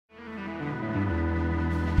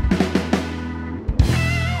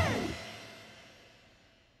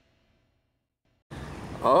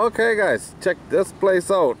Okay guys, check this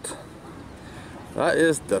place out. That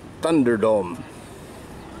is the Thunderdome.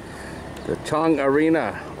 The Chang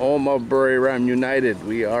Arena, home of Buri Ram United.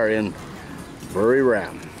 We are in Buri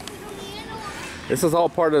Ram. This is all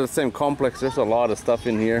part of the same complex. There's a lot of stuff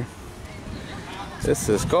in here. This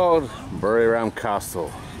is called Buri Ram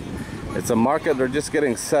Castle. It's a market. They're just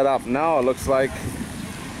getting set up now. It looks like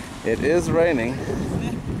it is raining.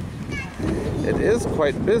 It is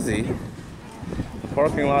quite busy. The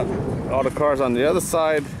parking lot, all the cars on the other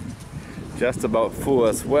side, just about full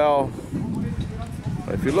as well.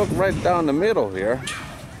 But if you look right down the middle here,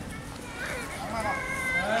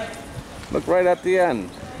 look right at the end.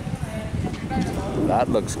 That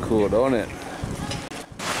looks cool, don't it?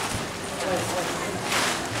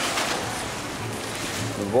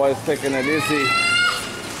 The boys taking it easy.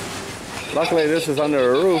 Luckily this is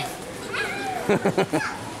under a roof.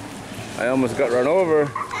 I almost got run over.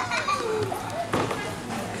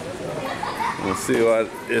 We'll see what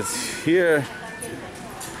is here.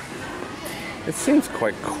 It seems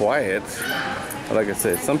quite quiet. But like I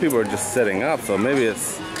said, some people are just setting up, so maybe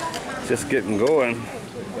it's just getting going.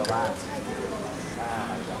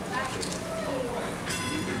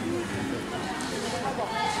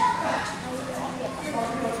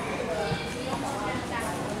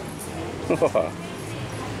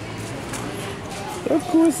 How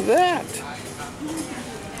cool is that?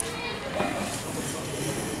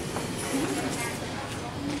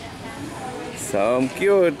 So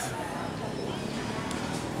cute.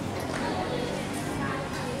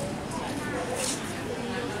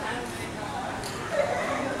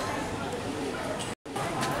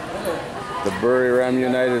 The Buri Ram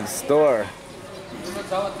United store.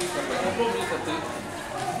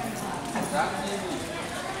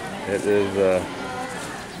 It is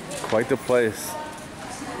quite a place.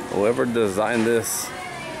 Whoever designed this,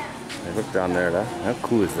 hey, look down there. How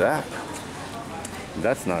cool is that?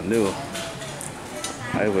 That's not new.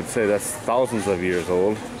 I would say that's thousands of years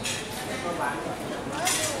old.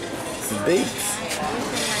 It's dates.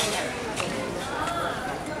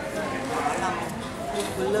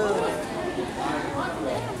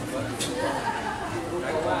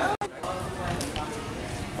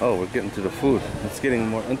 Oh, we're getting to the food. It's getting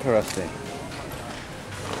more interesting.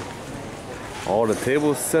 All the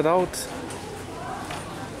tables set out.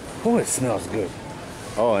 Oh, it smells good.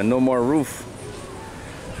 Oh, and no more roof.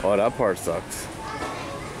 Oh, that part sucks.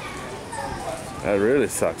 That really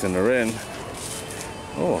sucks in the rain.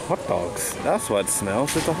 Oh, hot dogs. That's what it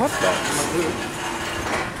smells. It's a hot dog.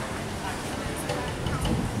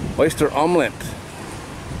 Oyster omelet.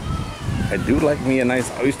 I do like me a nice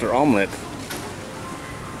oyster omelet.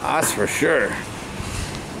 That's for sure.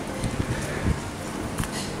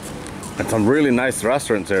 And some really nice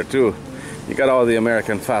restaurants there too. You got all the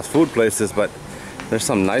American fast food places, but there's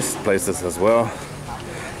some nice places as well.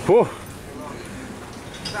 Whew.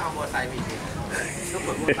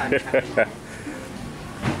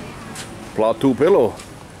 Plateau pillow.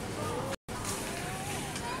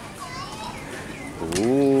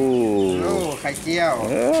 Ooh. Oh, ไข่เจียว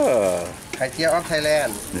ไข่เจียว of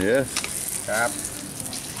Thailand. Yes. ครับ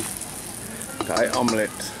Thai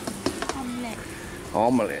omelette.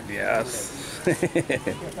 Omelette, yes.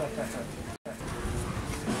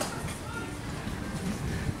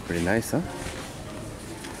 Pretty nice, huh?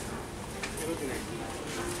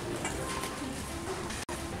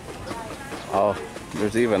 Oh,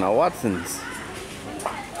 there's even a Watson's.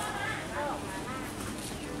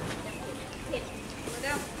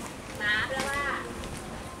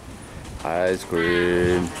 Ice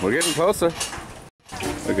cream. We're getting closer.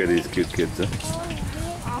 Look at these cute kids, huh?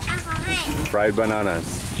 Fried bananas.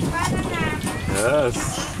 Yes.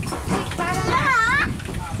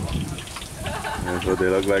 That's what they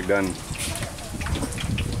look like done.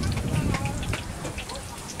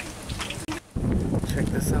 Check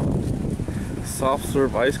this out. Soft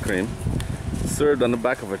serve ice cream served on the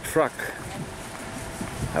back of a truck.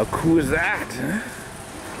 How cool is that? Huh?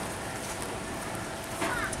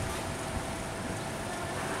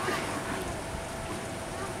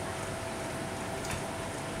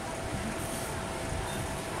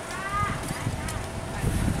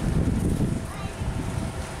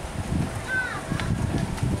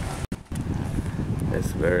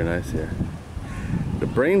 It's very nice here. The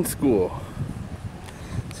Brain School.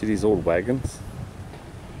 See these old wagons?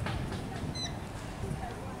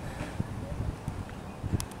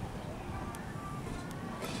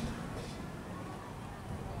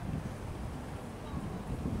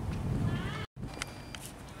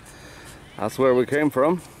 That's where we came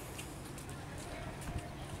from.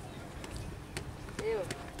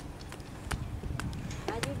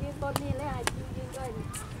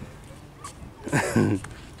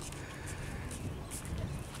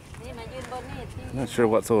 Not sure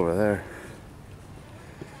what's over there.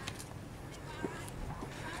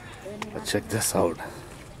 But check this out.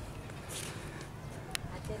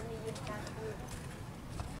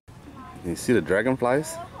 You see the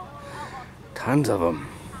dragonflies? Tons of them.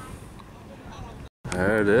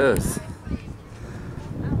 There it is.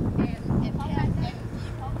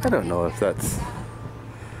 I don't know if that's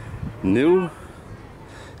new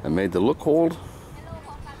and made to look old,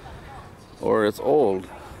 or it's old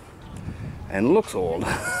and looks old.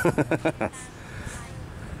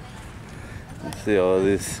 You see all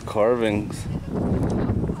these carvings.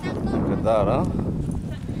 Look at that, huh?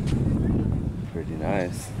 Pretty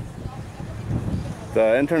nice.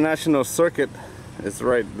 The international circuit is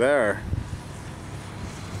right there.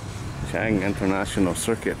 Chang International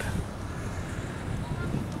Circuit.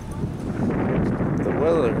 The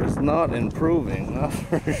weather is not improving, that's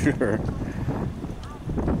for sure.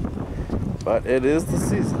 But it is the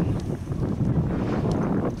season.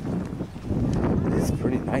 It's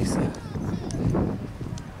pretty nice.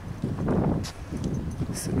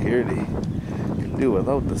 Security. You can do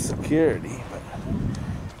without the security, but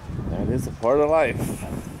that is a part of life.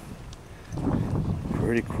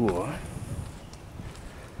 Pretty cool.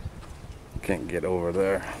 Can't get over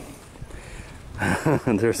there.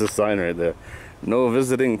 There's a sign right there. No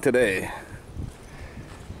visiting today.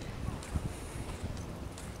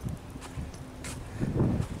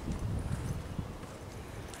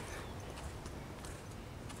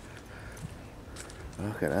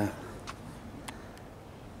 Look at that.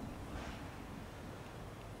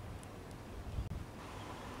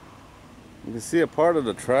 You can see a part of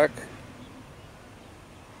the track.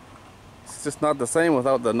 It's just not the same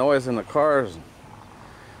without the noise in the cars and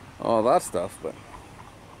all that stuff, but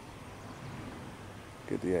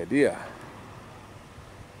get the idea.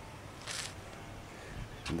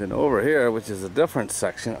 And then over here, which is a different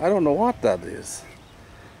section, I don't know what that is.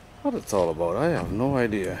 What it's all about, I have no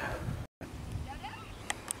idea.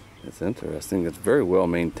 It's interesting, it's very well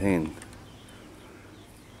maintained.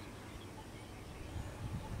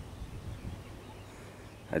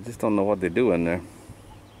 I just don't know what they do in there.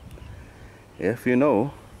 If you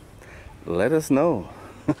know, let us know.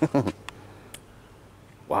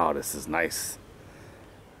 Wow, this is nice.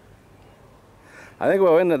 I think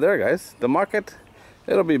we'll end it there, guys. The market,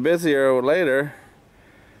 it'll be busier later,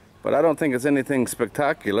 but I don't think it's anything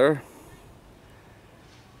spectacular.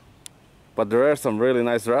 But there are some really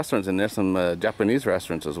nice restaurants in there, some Japanese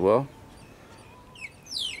restaurants as well.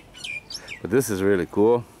 But this is really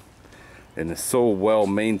cool. And it's so well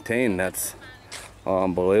maintained, that's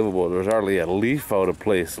unbelievable. There's hardly a leaf out of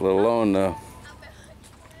place, let alone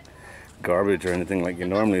garbage or anything like you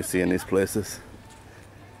normally see in these places.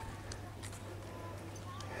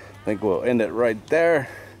 I think we'll end it right there.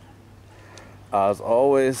 As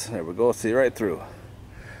always, there we go, see right through.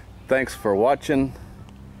 Thanks for watching.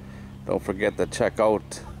 Don't forget to check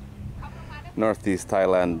out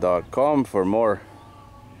northeastthailand.com for more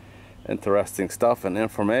interesting stuff and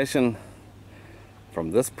information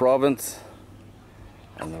from this province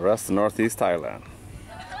and the rest of Northeast Thailand.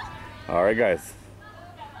 Alright guys,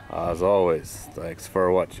 as always, thanks for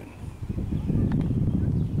watching.